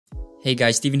Hey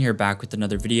guys, Steven here back with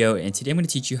another video, and today I'm going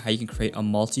to teach you how you can create a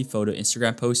multi-photo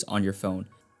Instagram post on your phone.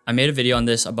 I made a video on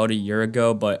this about a year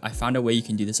ago, but I found a way you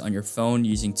can do this on your phone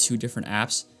using two different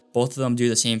apps. Both of them do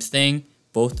the same thing,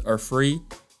 both are free,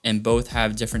 and both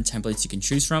have different templates you can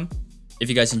choose from. If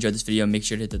you guys enjoyed this video, make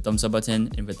sure to hit the thumbs up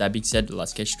button, and with that being said,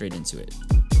 let's get straight into it.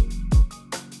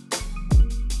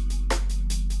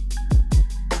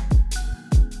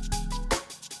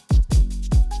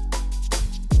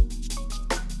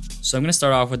 So I'm going to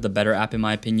start off with the better app in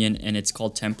my opinion, and it's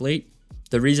called Template.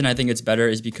 The reason I think it's better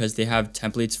is because they have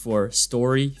templates for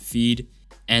story, feed,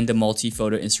 and the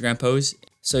multi-photo Instagram post.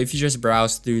 So if you just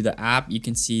browse through the app, you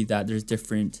can see that there's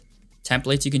different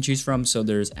templates you can choose from. So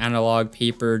there's analog,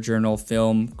 paper, journal,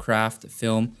 film, craft,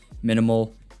 film,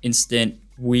 minimal, instant,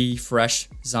 fresh,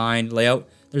 design, layout.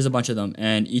 There's a bunch of them,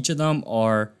 and each of them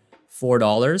are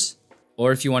 $4.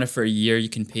 Or if you want it for a year, you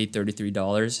can pay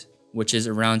 $33. Which is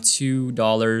around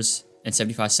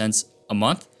 $2.75 a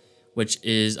month, which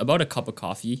is about a cup of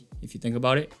coffee if you think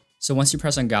about it. So once you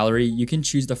press on gallery, you can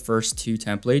choose the first two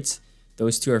templates.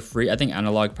 Those two are free. I think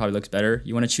analog probably looks better.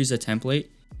 You want to choose a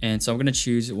template. And so I'm going to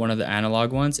choose one of the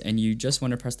analog ones, and you just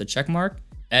want to press the check mark,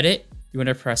 edit. You want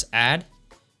to press add.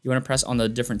 You want to press on the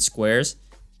different squares.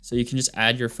 So you can just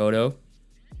add your photo.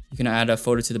 You can add a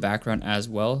photo to the background as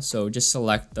well. So just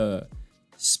select the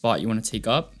spot you want to take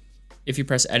up. If you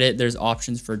press edit, there's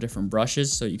options for different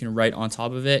brushes, so you can write on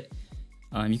top of it.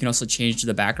 You can also change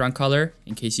the background color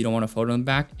in case you don't want a photo in the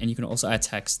back, and you can also add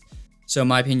text. So in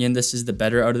my opinion, this is the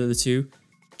better out of the two,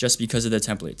 just because of the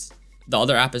templates. The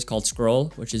other app is called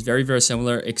Scroll, which is very, very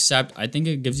similar, except I think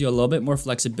it gives you a little bit more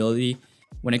flexibility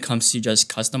when it comes to just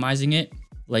customizing it.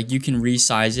 Like you can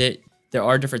resize it. There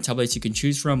are different templates you can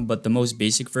choose from, but the most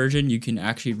basic version, you can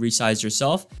actually resize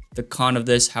yourself. The con of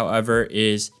this, however,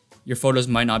 is your photos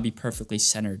might not be perfectly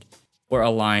centered or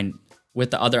aligned.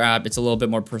 With the other app, it's a little bit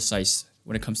more precise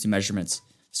when it comes to measurements.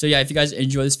 So yeah, if you guys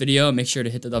enjoy this video, make sure to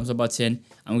hit the thumbs up button.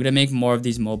 I'm going to make more of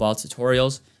these mobile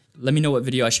tutorials. Let me know what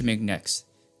video I should make next.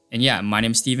 And yeah, my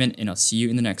name is Steven, and I'll see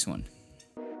you in the next one.